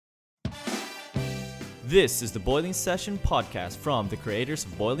This is the Boiling Session podcast from the creators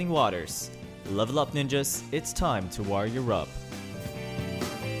of Boiling Waters. Level up, ninjas. It's time to warrior up.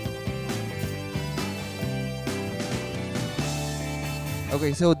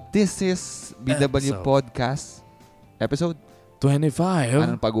 Okay, so this is BW Podcast episode 25.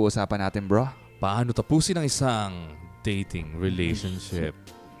 Anong pag-uusapan natin, bro? Paano tapusin ang isang dating relationship?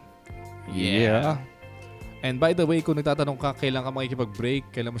 Yeah. And by the way, kung nagtatanong ka, kailan ka makikipag-break,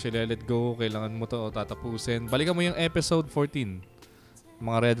 kailan mo siya let go, kailangan mo to tatapusin, balikan mo yung episode 14.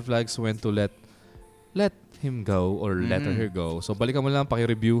 Mga red flags when to let him go or let her go. So balikan mo lang,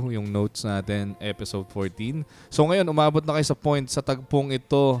 paki-review yung notes natin, episode 14. So ngayon, umabot na kayo sa point sa tagpong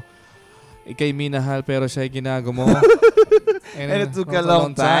ito. Ika'y minahal pero siya'y ginagumo. And it took a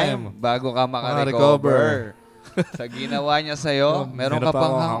long time bago ka makarecover. Sa ginawa niya sa'yo, meron ka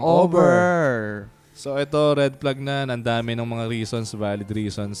pang hangover. So ito, red flag na, ang dami ng mga reasons, valid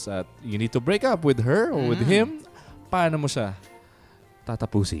reasons at you need to break up with her or with him. Paano mo siya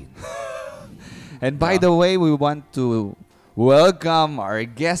tatapusin? And by the way, we want to welcome our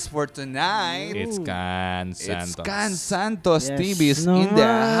guest for tonight. It's Can Santos. It's Can Santos. Yes. TV is No, in the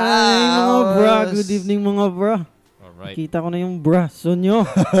house. mga bra. Good evening mga bra. Alright. Kita ko na yung braso nyo.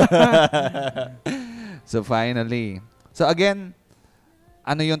 So finally. So again,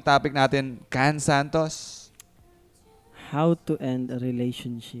 ano yung topic natin, Can Santos? How to end a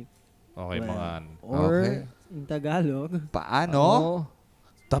relationship. Okay, mga Or, Okay. in Tagalog, Paano?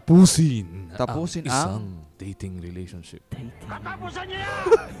 tapusin Tapusin ang isang dating relationship. dating.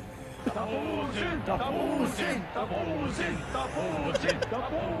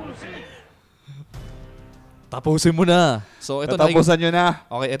 Tapusin mo na. So ito Tapusan nyo na.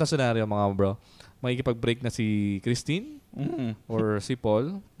 Okay, ito scenario mga bro. Makikipag-break na si Christine or si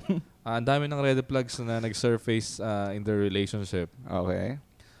Paul. Ang dami ng red flags na nag-surface in their relationship. Okay.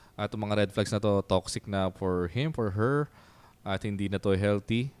 At yung mga red flags na to, toxic na for him, for her, at hindi na to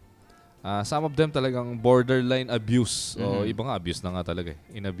healthy. Some of them talagang borderline abuse. O iba nga, abuse na nga talaga.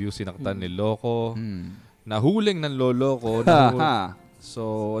 In-abuse, sinaktan, niloko, nahuling ng loloko.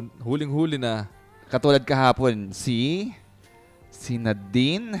 So, huling-huli na. Katulad kahapon, si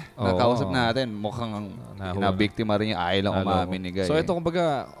Nadine, nakausap natin, mukhang nabiktima rin yung ayaw lang umamin ni Guy. So ito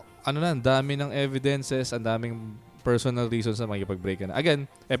kumbaga, ang dami ng evidences, ang daming personal reasons na makikipag-break ka na. Again,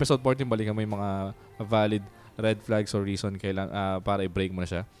 episode 14, balikan mo yung mga valid red flags or reason para i-break mo na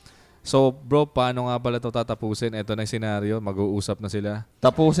siya. So bro, paano nga pala ito tatapusin? Ito na yung scenario, mag-uusap na sila.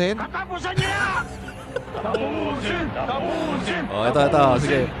 Tapusin? Tapusin niya! Oh, ito.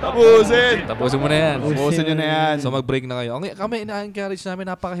 Sige. Tapusin mo na yan. Tapusin nyo na yan. So mag-break na kayo. Kami ina-encourage namin,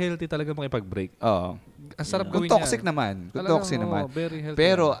 napaka-healthy talaga makipag-break. Oo. Ang sarap Kung gawin toxic yan. naman. Kung Talagang, toxic naman. very healthy.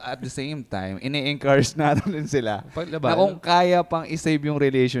 Pero at the same time, ini-encourage natin din sila Diba? na kung kaya pang i-save yung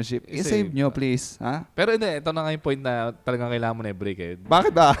relationship, i-save nyo please. Ha? Pero hindi, ito na nga yung point na talagang kailangan mo na i-break eh.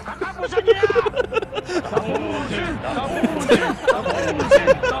 Bakit ba?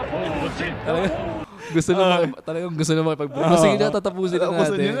 Talagang gusto na makipag-break. Sige na, tatapusin na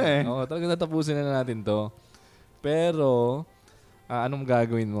Tatapusin natin. nyo na eh. Oo, talagang tatapusin na natin to. Pero, anong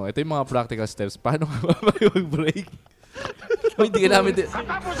gagawin mo? Ito yung mga practical steps. Paano ka makipag-break? Hindi ka namin...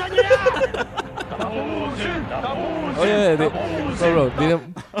 Tatapusin niya! Oh yeah, bro,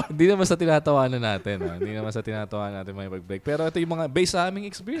 hindi naman sa tinatawanan natin. Hindi naman sa tinatawanan natin makipag-break. Pero ito yung mga based sa aming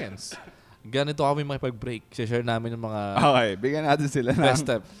experience. Ganito kami makipag-break. Share namin yung mga Okay, bigyan natin sila ng best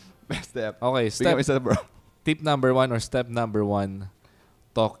step. best step. Okay, Bigyan mo isa, bro. tip number 1 or step number 1,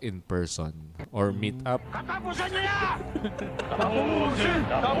 talk in person or meet up.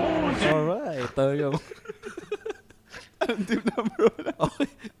 Alright, ito yung Anong tip number 1? okay.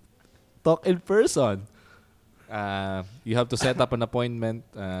 Talk in person. You have to set up an appointment.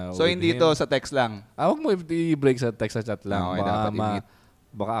 So, with hindi him. to sa text lang. Huwag mo i-break sa text sa chat lang. Okay, dapat i-meet.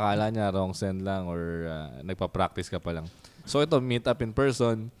 Baka akala niya wrong send lang or nagpa-practice ka pa lang. So ito, meet up in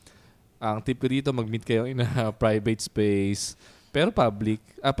person. Ang tip ko dito, mag-meet kayo in a private space. Pero public.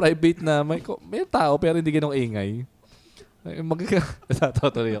 Private na may tao pero hindi ganong ingay.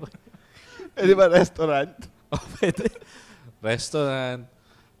 Natatuloy ako. Di ba restaurant? Pwede. Restaurant.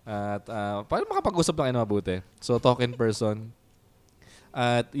 At paano makapag-usap lang kayo na mabuti? So talk in person.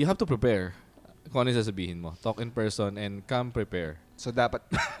 At you have to prepare. Kung ano yung sasabihin mo. Talk in person and come prepare. So, dapat...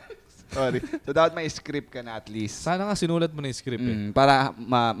 Sorry. So, dapat may script ka na at least. Sana nga sinulat mo na yung script eh. Para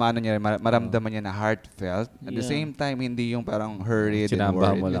maramdaman niya na heartfelt. At the same time, hindi yung parang hurried and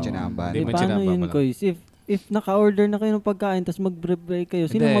Chinamba mo worried. lang. Chinamba. Hindi mo paano chinamba yun, mo lang. Koys? If naka-order na kayo ng pagkain tapos mag-break kayo,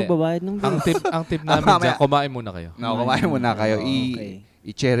 sino Hindi. magbabayad ng bills? Ang tip namin dyan, kumain muna kayo. No, kumain muna kayo. Okay.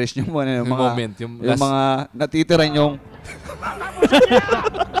 I-cherish nyo muna yung Yung mga... moment, yung yung last- mga natitira nyong...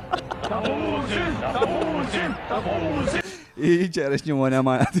 I-cherish nyo muna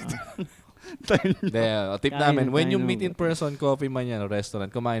mga Tip namin, when you meet in person, coffee man yan, restaurant,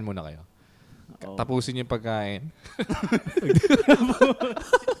 kumain muna kayo. Tapusin yung pagkain.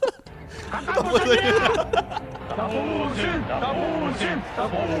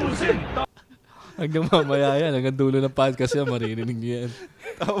 Hanggang mamaya yan, hanggang dulo ng podcast yan, maririnig niyo yan.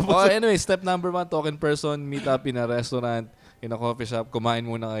 Anyway, step number 1, talk in person, meet up in a restaurant, in a coffee shop, kumain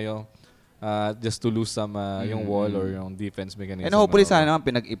muna kayo. Just to lose some yung wall or yung defense mechanism. And hopefully sana naman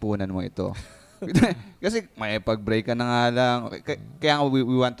pinag-ipunan mo ito. Kasi may pag-break ka na nga lang. Kaya we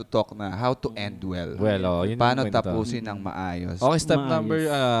want to talk na how to end well. Yun paano tapusin ng maayos. Okay,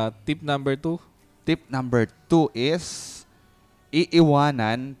 tip number 2. Tip number 2 is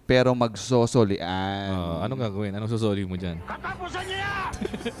iiwanan pero magsosolian. Anong gagawin? Anong susoli mo dyan? Katapusan niya!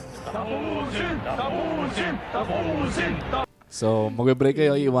 Tapusin! So, mag-break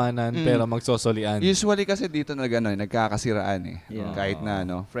kayo, iwanan, pero magsosolian. Usually kasi dito nagkakasiraan eh. Yeah. Kahit na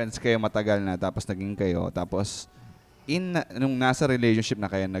friends kayo matagal na, tapos naging kayo, tapos nung nasa relationship na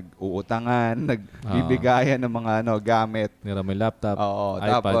kayo, nag-uutangan, nagbibigayan ng mga gamit. Nira may laptop,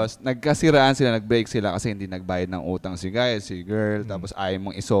 iPad. Tapos nagkasiraan sila, nag-break sila kasi hindi nagbayad ng utang si guy, si girl, tapos ayaw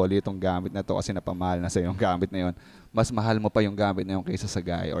mong isoli itong gamit na to kasi napamahal na sa yung gamit na yon. Mas mahal mo pa yung gamit na yon kaysa sa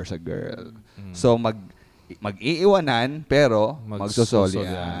guy or sa girl. So, mag-iiwanan pero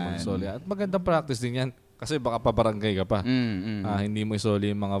magsosolian. At magandang practice din yan. Kasi baka pabarangay ka pa. Hindi mo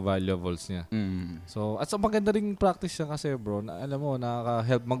isoli yung mga valuables niya. So, at sa maganda ring practice siya kasi bro, alam mo,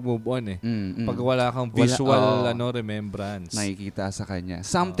 nakaka-help mag-move on eh. Pag wala kang visual remembrance. Nakikita sa kanya.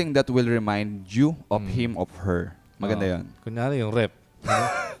 Something that will remind you of him, of her. Maganda yun. Kunyari yung rep.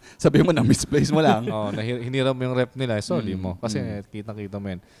 Sabi mo na misplace mo lang. Hiniram mo yung rep nila, soli mo. Kasi kitang-kita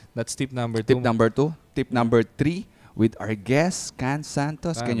mo yan. That's tip number 2. Tip number 2. Tip number 3, with our guest, Can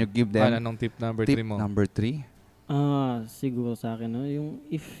Santos. Can you give them anong tip number 3 mo? Tip number 3? Siguro sa akin, yung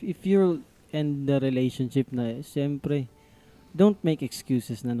if you'll end the relationship na, siyempre, don't make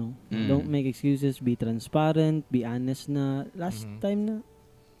excuses na, Don't make excuses, be transparent, be honest na. Last time na,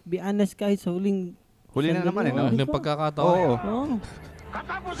 be honest kahit sa huling. Huli na naman Yung pagkakataon. Oo.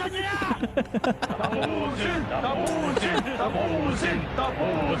 Katapusan niya!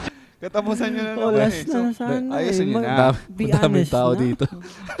 Katapusan nyo na naman last na sana. Ayusin nyo na. Be honest tao na. dito.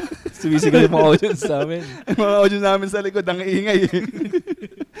 Sumisigaw yung mga audience namin. Yung mga audience namin sa likod, ang iingay.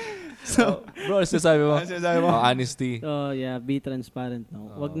 So, bro, sinasabi mo? Honesty. Be transparent.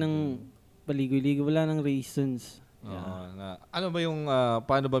 Wag nang paligoy-ligoy. Wala nang reasons. Ano ba yung,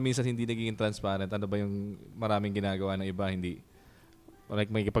 paano ba minsan hindi nagiging transparent? Ano ba yung maraming ginagawa ng iba, hindi? Like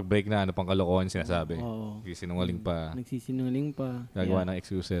may pag-break na, ano pang kalokohan sinasabi? Nagsisinungaling pa. Gagawa ng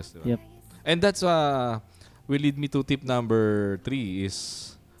excuses. Diba? Yep. And that's, will lead me to tip number 3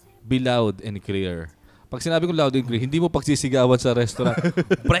 is be loud and clear. Pag sinabi kong loud and clear, hindi mo pagsisigawan sa restaurant.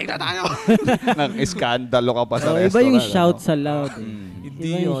 Break na tayo! Nang iskandalo ka pa sa restaurant. Iba yung shout sa loud.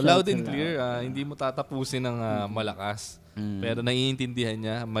 Hindi yun. Loud and clear. Hindi mo tatapusin ng malakas. Pero naiintindihan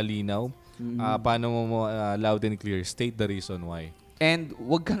niya, malinaw. Paano mo loud and clear? State the reason why. And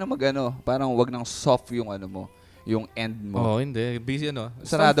wag ka na parang wag nang soft yung mo, yung end mo. Hindi. Busy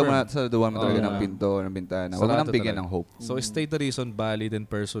Sarado mo talaga ng pinto, ng bintana. Wag nang bigyan ng hope. So state the reason, valid and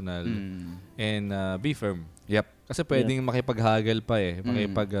personal. And be firm. Yep. Kasi pwedeng makipaghagal pa eh.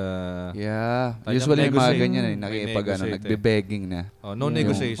 Usually mga ganyan nagbe-begging na. No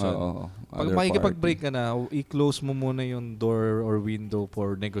negotiation. Pag makikipag-break ka na, i-close mo muna yung door or window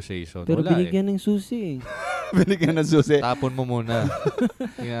for negotiation. Pero binigyan ng susi. Binigyan ng susi. Tapon mo muna.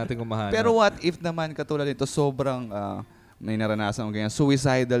 Hindi natin kumahanap. Pero what if naman katulad nito, sobrang may naranasan mo ganyan,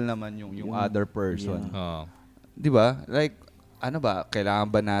 suicidal naman yung other person. Di ba? Like, kailangan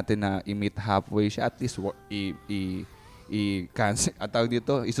ba natin na i-meet halfway siya? At least i-cancel,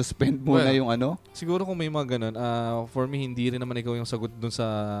 i-suspend muna yung Siguro kung may mga ganun, for me, hindi rin naman ikaw yung sagot dun sa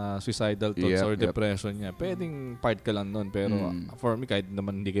suicidal thoughts or depression niya. Pwedeng part ka lang nun. Pero for me, kahit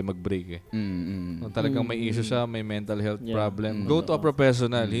naman hindi kayo mag-break eh. Kung talagang may issue siya, may mental health problem, go to a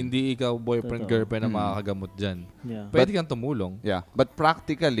professional. Hindi ikaw boyfriend, girlfriend na makakagamot dyan. Pwede kang tumulong. But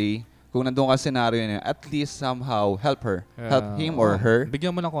practically, kung nandun ka scenario niya, at least somehow help her. Help him or her.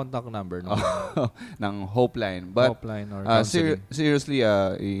 Bigyan mo ng contact number. No? ng Hopeline. But Hopeline or seriously,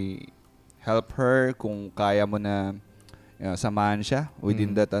 help her kung kaya mo na samahan siya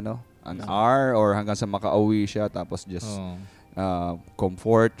within that an hour or hanggang sa makauwi siya tapos just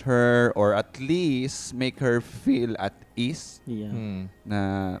comfort her or at least make her feel at ease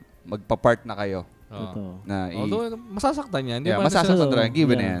na magpa-part na kayo. Although masasaktan yan. Masasaktan talaga.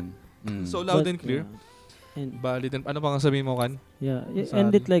 Given na yan. So loud and clear. Valid and ano pa nga sabihin mo, Kan?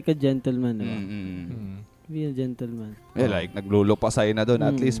 End it like a gentleman. Be a gentleman. Like, naglulupa sa'yo na doon.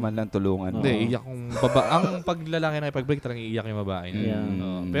 At least man lang tulungan. Hindi, iyak yung ang paglalaki na ipag-break, talagang iiyak yung babae.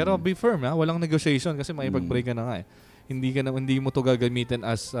 Pero be firm, walang negotiation kasi makipag-break ka na nga eh. Hindi mo to gagamitin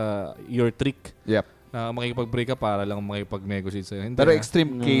as your trick. Yep. Na makipag-break ka para lang makipag-negotiate sa'yo. Pero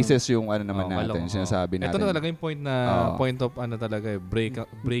extreme cases yung naman natin, sinasabi natin. Ito na talaga yung point of talaga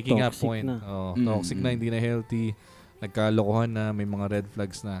breaking up point. Toxic na, hindi na healthy. Nagkalokohan na, may mga red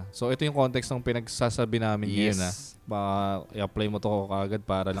flags na. So, ito yung context ng pinagsasabi namin ngayon na baka i-apply mo to kagad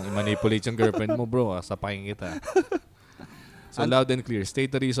para lang i-manipulate yung girlfriend mo, bro. Sapakin kita. So, loud and clear. State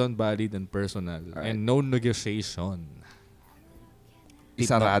the reason, valid and personal. Right. And no negotiation.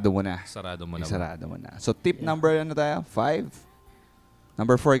 Isarado mo na. Sarado mo na. Isarado mo na. So, tip number, 5?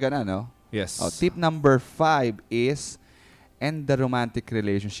 Number 4 ka na, no? Yes. Tip number 5 is end the romantic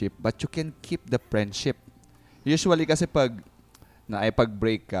relationship but you can keep the friendship. Usually kasi pag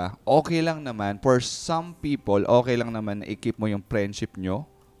naipag-break ka, okay lang naman. For some people, okay lang naman na i-keep mo yung friendship nyo.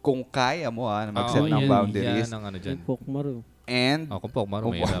 Kung kaya mo na mag-set ng boundaries. Yan ang dyan. And kung pokmaro,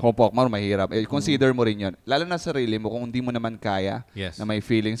 mahirap. Kung pokmaro, mahirap. Consider mo rin yun. Lalo na sarili mo, kung hindi mo naman kaya na may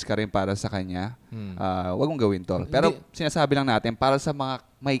feelings ka rin para sa kanya, wag mong gawin to. Pero sinasabi lang natin, para sa mga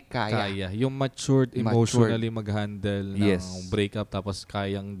may kaya. Yung matured, emotionally mag-handle ng breakup tapos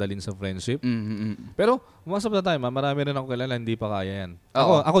kayang dalin sa friendship. Pero, once of the time, marami rin ako kilala, hindi pa kaya yan.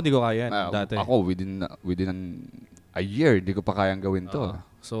 Ako hindi ko kaya yan dati. Ako, within a year, hindi ko pa kayang gawin to.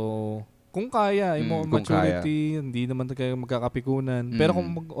 So, kung kaya, maturity, hindi naman kayo magkakapikunan. Pero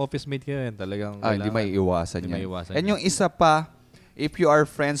kung mag-office mate kayo yan, talagang hindi may iwasan yan. And yung isa pa, if you are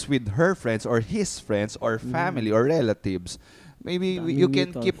friends with her friends or his friends or family or relatives, maybe you can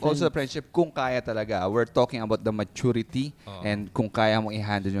keep also the friendship kung kaya talaga. We're talking about the maturity and kung kaya mong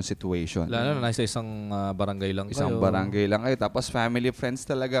i-handle yung situation. Lalo na nasa isang barangay lang kayo. Isang barangay lang kayo. Tapos family friends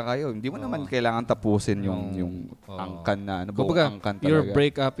talaga kayo. Hindi mo naman kailangan tapusin yung angkan na. Kumbaga, your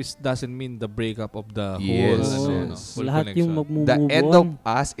breakup doesn't mean the breakup of the whole. Full lahat yung mag-move on. The end of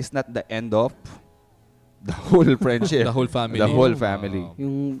us is not the end of the whole friendship. The whole family. The whole family.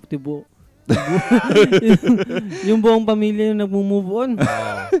 Yung yung buong pamilya yung nag-move on.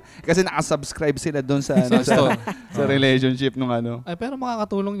 Kasi nakasubscribe sila doon sa relationship nung pero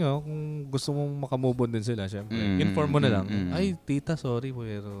makakatulong nyo kung gusto mong makamove on din sila, syempre. Inform mo na lang. Ay, tita, sorry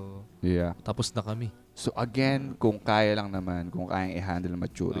pero tapos na kami. So again, kung kaya lang naman, kung kayang i-handle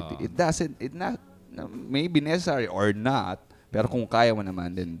maturity, it may be necessary or not, pero kung kaya mo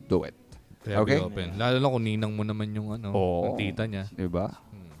naman, then do it. Okay? Open. Lalo lang kung ninang mo naman yung yung tita niya. Diba?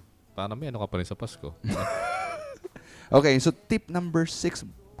 Para may ka pa rin sa Pasko. Okay, so tip number 6.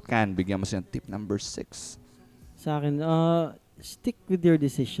 Bigyan mo siya ng tip number 6. Sa akin, stick with your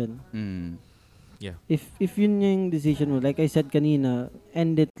decision. Yeah. If yun yung decision mo, like I said kanina,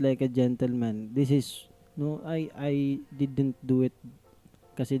 end it like a gentleman. This is, I didn't do it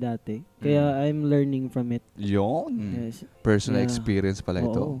kasi dati. Kaya I'm learning from it. Yun. Yes. Personal experience pala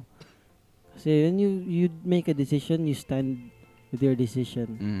ito. Kasi when you make a decision, you stand with your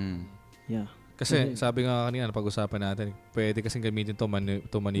decision. Yeah. Kasi sabi nga kanina, pag-usapan natin, pwede kasing gamitin to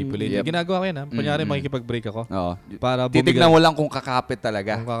manipulate. Ginagawa ko yan Kunyari makikipag-break ako. Para titignan mo lang kung kakapit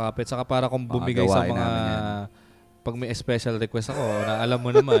talaga. Kung kakapit. Saka para kung bumigay sa mga... Pag may special request ako, na alam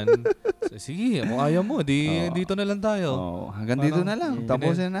mo naman, sige, kung ayaw mo, dito na lang tayo. Hanggang dito na lang.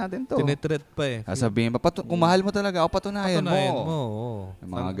 Tapusin natin to. Tinitreat pa Sabihin pa, kung mahal mo talaga, patunayan mo.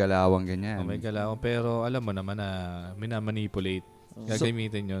 Mga galawang ganyan. May galawang, pero alam mo naman na minamanipulate.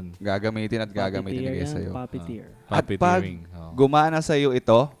 Gagamitin yun. Gagamitin nila sa'yo. At pag gumana sa'yo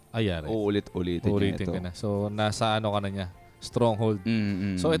ito, uulit-ulitin ka na. So, nasa ka na niya. Stronghold.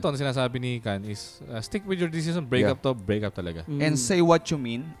 So, ito, ang sinasabi ni Kan is, stick with your decision. Break up talaga. And say what you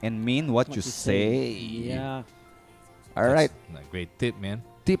mean and mean what you say. Yeah. Alright. Great tip, man.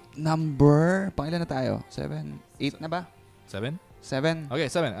 Tip number, pangilan na tayo? 7? 8 na ba? 7? 7. Okay,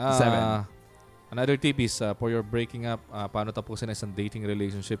 7. Another tip is, for your breaking up, paano tapusin isang dating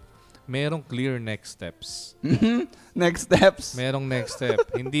relationship, merong clear next steps. Next steps? Merong next step.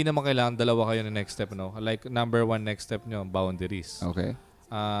 Hindi naman kailangan dalawa kayo na next step, no? Like, number 1 next step nyo, boundaries. Okay.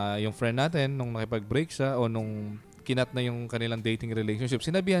 Yung friend natin, nung nakipag-break siya, o nung kinat na yung kanilang dating relationship,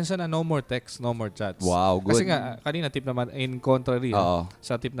 sinabihan siya na no more text, no more chats. Wow, good. Kasi nga, kanina tip naman, in contrary,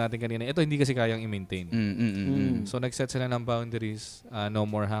 sa tip natin kanina, ito hindi kasi kayang i-maintain. So, nag-set sila ng boundaries, no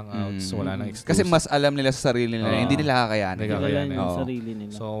more hangouts, wala nang exclusive. Kasi mas alam nila sa sarili nila, hindi nila kakayanin. Yung sarili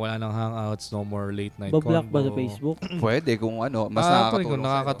nila. So, wala nang hangouts, no more late night Bablock ba sa Facebook? Pwede, kung mas nakakatulong kung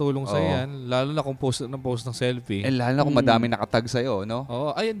nakakatulong sa'yo yan, lalo na kung post ng selfie. Lalo na kung madami nakatag sa'yo, no?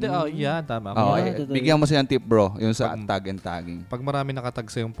 Yan, tama. Bigyan mo siya ng tip, bro. Yung Yung sa tag and tagging. Pag marami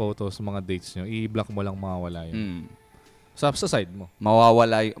nakatag sa yung photos, mga dates nyo, i-block mo lang mawawala yun. Sa side mo.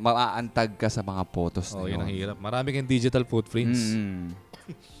 Mawawala, maaantag ka sa mga photos na yun ang hirap. Marami kang digital footprints.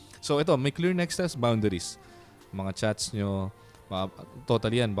 So ito, may clear next steps, boundaries. Mga chats nyo,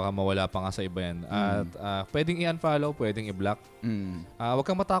 totally yan, baka mawala pa nga sa iba yan. At pwedeng i-unfollow, pwedeng i-block. Huwag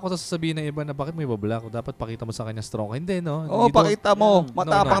kang matakot sa sasabihin ng iba na bakit may i-block. Dapat pakita mo sa kanya strong. Hindi, no? Pakita mo.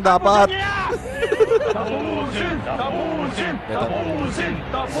 Matapang dapat.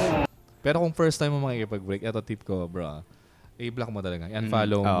 Pero kung first time mo makikipag-break, ito tip ko, bro. I-block mo talaga.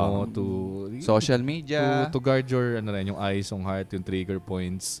 I-unfollow mo to social media. To guard your, yung eyes, yung heart, yung trigger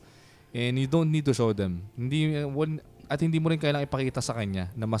points. And you don't need to show them. At hindi mo rin kailangang ipakita sa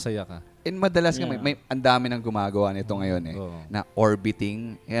kanya na masaya ka. And madalas nga, may ang dami nang gumagawa nito ngayon na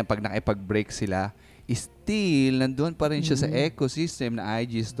orbiting. Yan, pag nakipag-break sila, still, nandun pa rin siya sa ecosystem na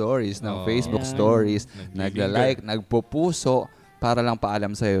IG stories, ng Facebook stories, nagla-like, nagpupuso, para lang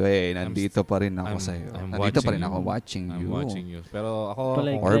paalam sa'yo, nandito pa rin ako sa'yo. Nandito pa rin ako watching you. I'm watching you. Pero ako,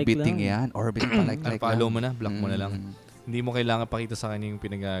 orbiting yan. Orbiting pa like follow mo na, block mo na lang. Hindi mo kailangan pakita sa kanya yung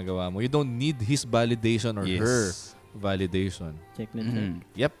pinagagawa mo. You don't need his validation or her validation. Check na check.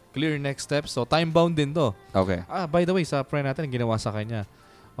 Yep, clear next steps. So, time-bound din to. Okay. By the way, sa friend natin, ginawa sa kanya,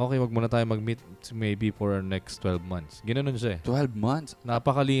 okay, wag muna tayo mag-meet maybe for our next 12 months. Ginanon siya 12 months?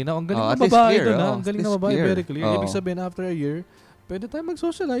 Napakalinaw. Ang galing na least babae clear, doon. Ang galing na babae, very clear. Ibig sabihin, after a year, pwede tayo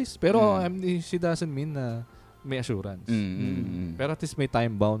mag-socialize. Pero she doesn't mean na may assurance. Pero at least may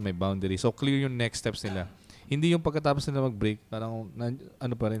time-bound, may boundary. So, clear yung next steps nila. Hindi yung pagkatapos nila mag-break, parang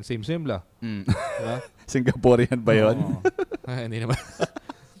ano pa rin, same-same la. Diba? Singaporean ba yun? Hindi naman.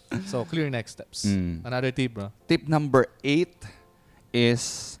 So, clear next steps. Another tip, bro. Tip number 8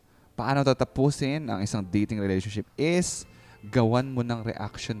 is paano tatapusin ang isang dating relationship is gawan mo ng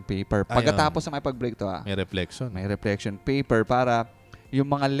reaction paper. Pagkatapos na may pag-break to, may reflection. May reflection paper para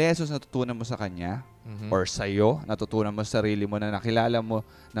yung mga lessons na natutunan mo sa kanya or sa'yo, natutunan mo sa sarili mo na nakilala mo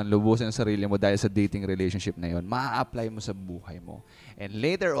ng lubusan ng sarili mo dahil sa dating relationship na yon, maa-apply mo sa buhay mo. And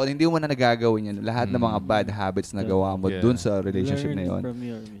later on, hindi mo na nagagawin yan. Lahat ng mga bad habits na gawa mo dun sa relationship na yon.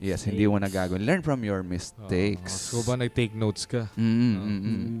 Yes, hindi mo nagagawin. Learn from your mistakes. So ba nag-take notes ka?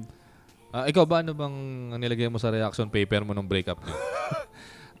 Ikaw ba, ano bang nilagay mo sa reaction paper mo nung breakup niyo?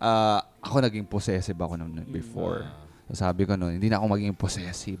 Ako naging possessive ako nung before. So, sabi ko noon, hindi na ako maging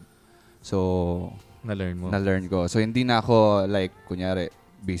possessive. So, na-learn mo? Na-learn ko. So, hindi na ako like, kunyari,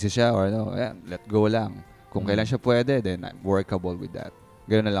 busy siya or let go lang. Kung kailan siya pwede, then I'm workable with that.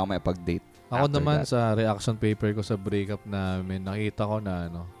 Ganoon na lang may pag-date. Ako naman sa reaction paper ko sa breakup namin, nakita ko na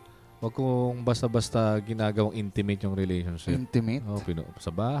wag kong basta-basta ginagawang intimate yung relationship. Intimate?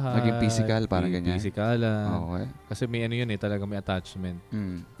 Sa bahay. Naging physical, parang ganyan. Physikalan. Okay. Kasi may talaga may attachment.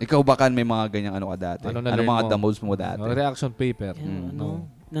 Ikaw ba may mga ganyang ka dati? Ano mga damos mo dati? Reaction paper.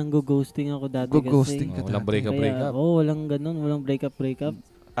 Nanggo-ghosting ako dati Ghosting ka dati? Walang breakup. Walang ganun. Walang breakup.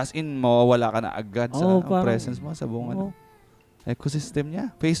 As in, mawawala ka na agad sa presence mo, sa buong ecosystem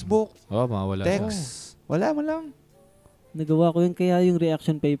niya. Facebook. Mawawala. Text. Wala mo lang. Nagawa ko yun, kaya yung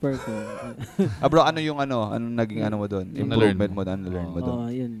reaction paper ko. Bro, ano yung anong naging mo doon? Improvement mo doon, learn mo doon.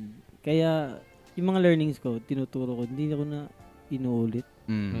 Yun. Kaya, yung mga learnings ko, tinuturo ko, hindi ko na inuulit.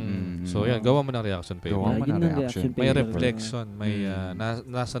 So, yan, gawa mo ng reaction paper. Gawa mo ng reaction paper. May reflection, may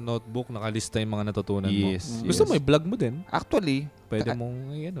nasa notebook, nakalista yung mga natutunan mo. Yes. Gusto mo, i-vlog mo din. Actually, pwede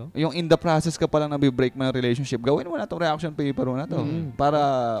mong, yung in the process ka pa lang nabi-break mo ng relationship, gawin mo na itong reaction paper mo na to. Para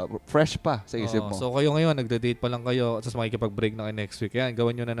fresh pa sa isip mo. So, kayo ngayon, nagda-date pa lang kayo, tapos makikipag-break na kayo next week. Yan,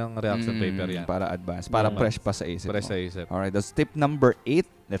 gawin nyo na ng reaction paper yan. Para advance. Para fresh pa sa isip fresh mo. sa isip. Alright, that's tip number 8.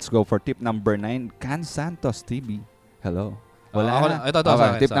 Let's go for tip number 9. Can Santos TV. Hello. Wala. Ito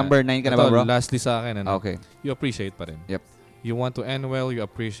sa akin. Tip number 9 ka na ba, bro? Lastly sa akin. Okay. You appreciate pa rin. Yep. You want to end well, you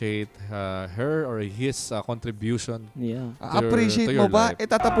appreciate her or his contribution. Yeah. Appreciate mo ba?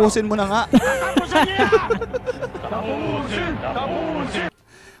 Tatapusin mo na nga. Tapusin niya! Tapusin!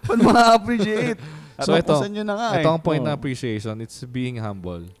 Paano ma-appreciate? So Tapusin nyo na nga ito ang point na appreciation. It's being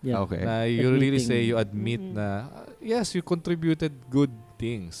humble. Yeah. Okay. Na you really say, you admit na, yes, you contributed good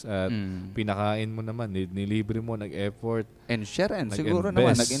things. At pinakain mo naman, nilibre mo, nag-effort. And share rin. Siguro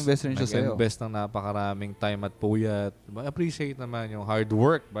naman, nag-invest rin siya sa'yo. Nag-invest ng napakaraming time at puyat. Appreciate naman yung hard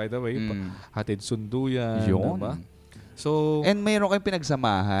work, by the way. Hatid sundo yan. Yun. Diba? So, and mayroon kayong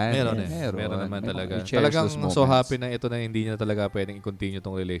pinagsamahan. Meron naman talaga. Talagang so happy na ito na hindi niya talaga pwedeng i-continue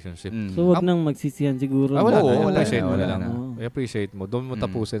tong relationship. So, wag nang magsisihan siguro. Wala Oo, na. Appreciate mo wala na lang. na. I-appreciate mo. Doon mo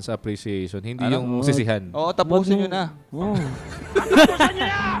tapusin sa appreciation. Hindi yung sisihan. Oo, tapusin nyo na. Tapusin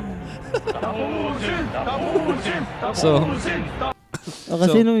niya! Tapusin! Tapusin! So,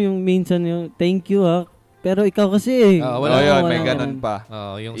 kasi yung minsan yung thank you Pero ikaw kasi wala. Yun, wala may ganun. ganun pa.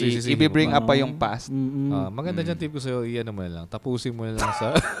 Yung sisisihin mo I-bring pa. up pa yung past. Maganda dyan tip ko sa'yo, i-ano mo na lang. Tapusin mo na lang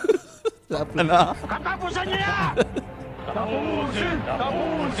sa... Katapusan niyo na! Tapusin!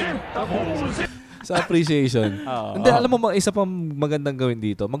 Tapusin! Tapusin! sa appreciation. Hindi, alam mo, isa pang magandang gawin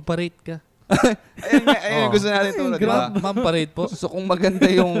dito, magpa-rate ka. Ayun gusto natin tulad, di ba? Ma'am, pa-rate po. So kung maganda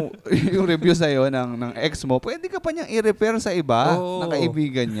yung review sa'yo ng ex mo, pwede ka pa niyang i-repair sa iba na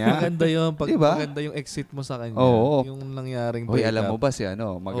kaibigan niya. Maganda yun. Pag diba? maganda yung exit mo sa kanya. Oo. Yung nangyaring Hoy, breakup. alam mo ba si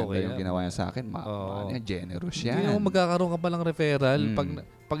maganda Okay, yung ginawa niya sa akin? Generous Hindi yan. yung magkakaroon ka palang referral.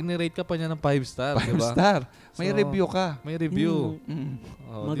 Pag ni-rate ka pa niya ng 5 star, 5 diba? star. May So, review ka. May review.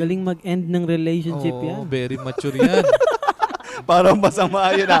 Magaling mag-end ng relationship yan. Very mature yan. Parang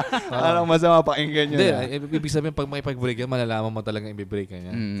masama yun Parang masama pakinggan yun. Hindi, ibig sabihin pag makipag-break yan, malalaman mo talagang i-break ka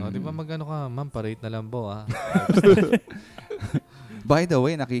niya. Di ba magano ka, ma'am, pa-rate na lang po, ha? By the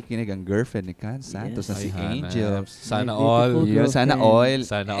way, nakikinig ang girlfriend ni Can Santos na si Angel. Sana My all. beautiful Yeah, sana all.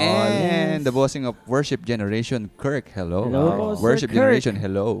 Sana all. And the bossing of Worship Generation, Kirk, hello. Hello, Sir Worship Kirk. Generation,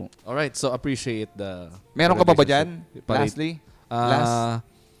 hello. Alright, so appreciate the... Meron ka pa ba dyan? Pa-rate. Lastly? Last?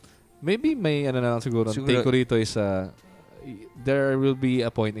 Maybe may ano na lang siguro. Siguro- Take ko rito is there will be a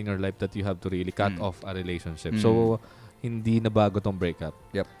point in your life that you have to really cut off a relationship. So, hindi na bago tong breakup.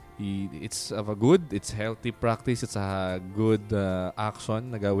 Yep. It's it's healthy practice, it's a good action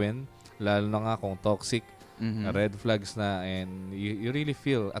na gawin. Lalo na nga kung toxic, red flags na, and you really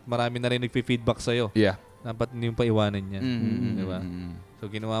feel, at marami na rin nagpi-feedback sa'yo. Yeah. Dapat hindi mo pa iwanan yan. Diba? Mm-hmm. So,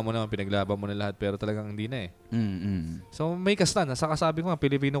 ginawa mo naman, pinaglaban mo na lahat, pero talagang hindi na eh. So, may kastan. Saka sabi ko nga,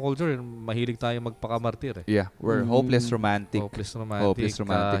 Filipino culture, mahilig tayo magpakamartir eh. Yeah, we're hopeless romantic. Hopeless romantic. Hopeless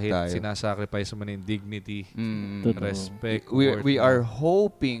romantic kahit tayo. sinasacrifice mo na yung dignity, Totoo. respect. We worth are mo.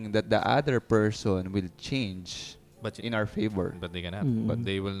 hoping that the other person will change But in our favor. But they cannot. But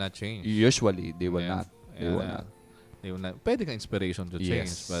they will not change. Usually, they will Yeah. not. They will not. They will not. Pwede ka inspiration to change,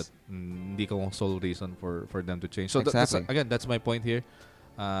 Yes. but hindi ka ang sole reason for them to change. So Exactly. that's my point here.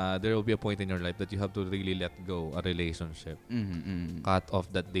 There will be a point in your life that you have to really let go a relationship. Cut off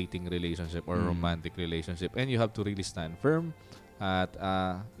that dating relationship or romantic relationship, and you have to really stand firm at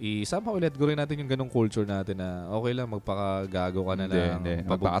somehow let go rin natin yung ganong culture natin na okay lang magpakagago ka na lang, Hindi.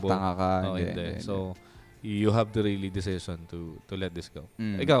 pabugbog. Magpakatanga ka. Hindi. So you have the really decision to let this go.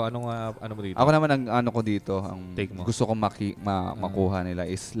 Ikaw, anong ano mo dito? Ako naman ang ano ko dito, ang Take mo. gusto kong makuha nila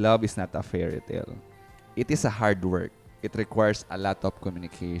is love is not a fairy tale. It is a hard work. It requires a lot of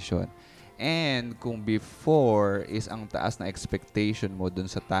communication. And kung before is ang taas na expectation mo dun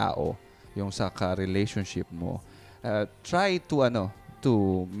sa tao, yung sa ka-relationship mo, try to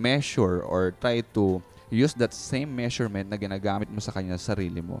measure or try to use that same measurement na ginagamit mo sa kanya sa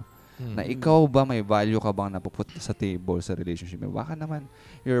sarili mo. Na ikaw ba may value ka bang napuput sa table sa relationship mo? Baka naman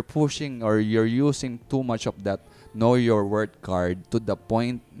you're pushing or you're using too much of that know your worth card to the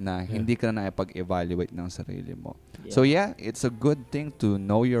point na hindi ka na nakipag-evaluate ng sarili mo. Yeah. So yeah, it's a good thing to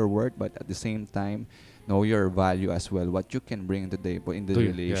know your worth, but at the same time, know your value as well. What you can bring to the table in the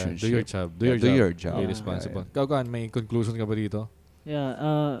relationship. Do your job. Do your job. Be responsible. Ikaw, may conclusion ka ba dito?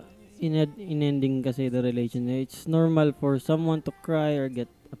 Yeah, in ending kasi the relationship, it's normal for someone to cry or get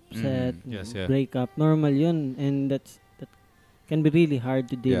upset, Yes, yeah. break up. Normal yun, and that can be really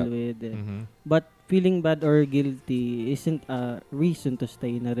hard to deal with. But feeling bad or guilty isn't a reason to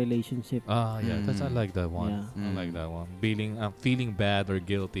stay in a relationship. Yeah, I like that one. Yeah. I like that one. Feeling bad or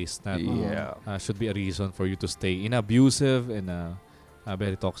guilty is not should be a reason for you to stay in abusive and a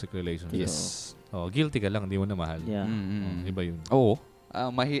very toxic relationship. Yes. Guilty ka lang, hindi mo na mahal. Yeah. Iba yun. Oo.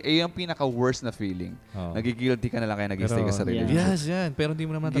 Yung pinaka-worst na feeling. Nagigilty ka na lang kaya nag-stay ka sa relationship. Yes, yan. Pero hindi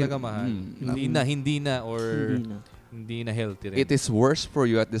mo naman talaga mahal. Hindi na or hindi na healthy rin. It is worse for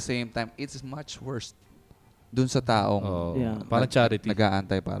you at the same time. It's much worse dun sa taong parang charity.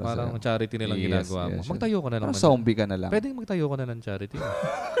 nag-aantay para sa Parang charity nilang ginagawa mo. Magtayo ka na lang. Parang zombie ka na lang. Pwedeng magtayo ka na ng charity.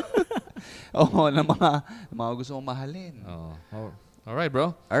 Oo, ng mga gusto mong mahalin. Alright,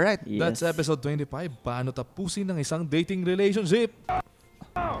 bro. Alright. That's episode 25. Paano tapusin ng isang dating relationship?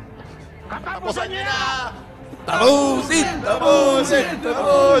 Katapusan niyo na! Tapusin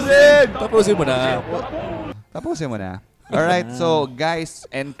mo na. Tapusin mo na. Alright, so guys,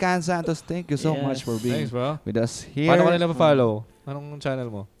 and Can Santos, thank you so much for being Thanks, bro. with us here. Paano ka nila ma-follow? Anong channel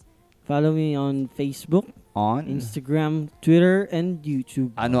mo? Follow me on Facebook, On Instagram, Twitter, and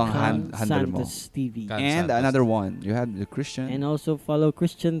YouTube. Ano ang handle mo? Santos TV. And Santos. another one, you have the Christian. And also follow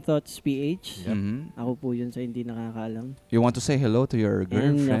Christian Thoughts PH. Mhm. Ako po yun sa hindi nakakaalam. You want to say hello to your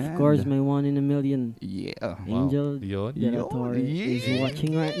girlfriend? And of course, my one in a million. Yeah. Angel Yun. De La Torre is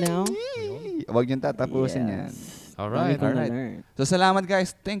watching right now. Huwag niyong tatapusin yan. Yes. Alright. Dami ko Alright. na-learn. So, salamat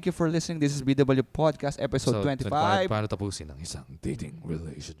guys. Thank you for listening. This is BW Podcast, episode 25. Paano tapusin ang isang dating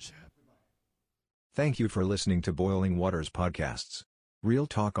relationship? Thank you for listening to Boiling Waters Podcasts. Real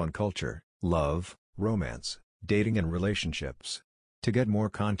talk on culture, love, romance, dating and relationships. To get more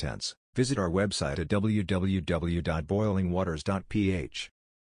contents, visit our website at www.boilingwaters.ph.